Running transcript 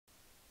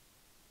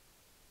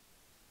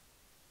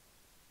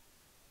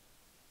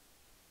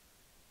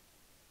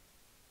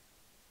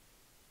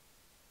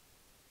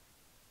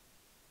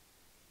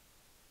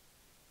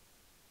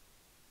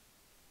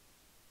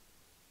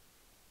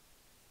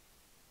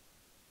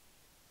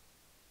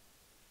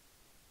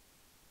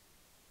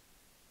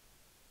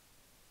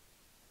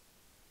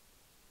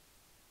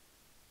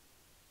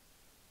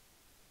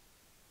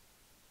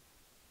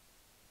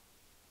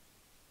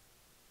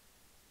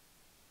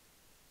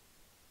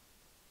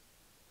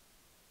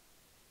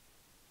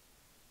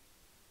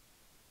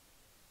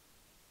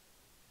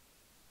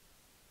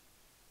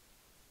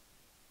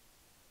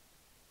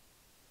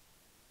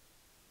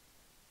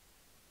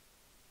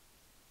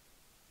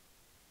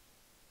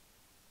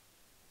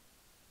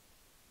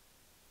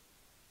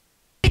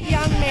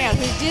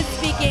did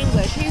speak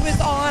English. He was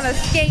on a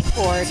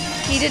skateboard.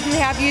 He didn't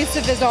have use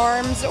of his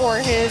arms or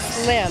his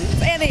limbs,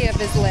 any of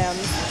his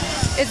limbs.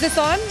 Is this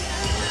on?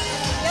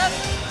 Yep.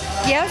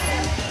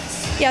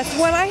 Yes? Yes,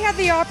 when I had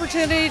the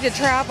opportunity to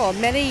travel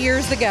many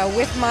years ago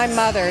with my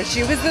mother,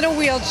 she was in a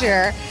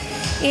wheelchair,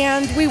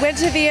 and we went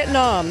to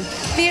Vietnam.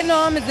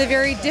 Vietnam is a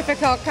very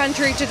difficult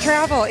country to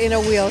travel in a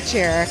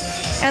wheelchair.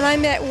 And I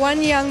met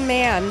one young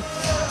man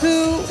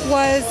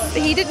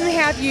he didn't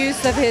have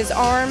use of his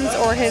arms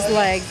or his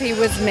legs. He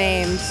was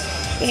maimed.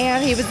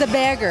 And he was a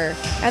beggar.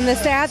 And the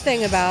sad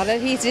thing about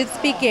it, he did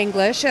speak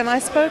English, and I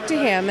spoke to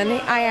him, and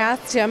I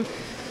asked him,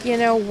 you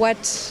know, what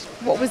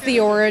was the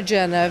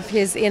origin of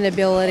his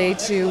inability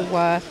to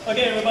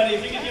Okay, everybody,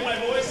 if you can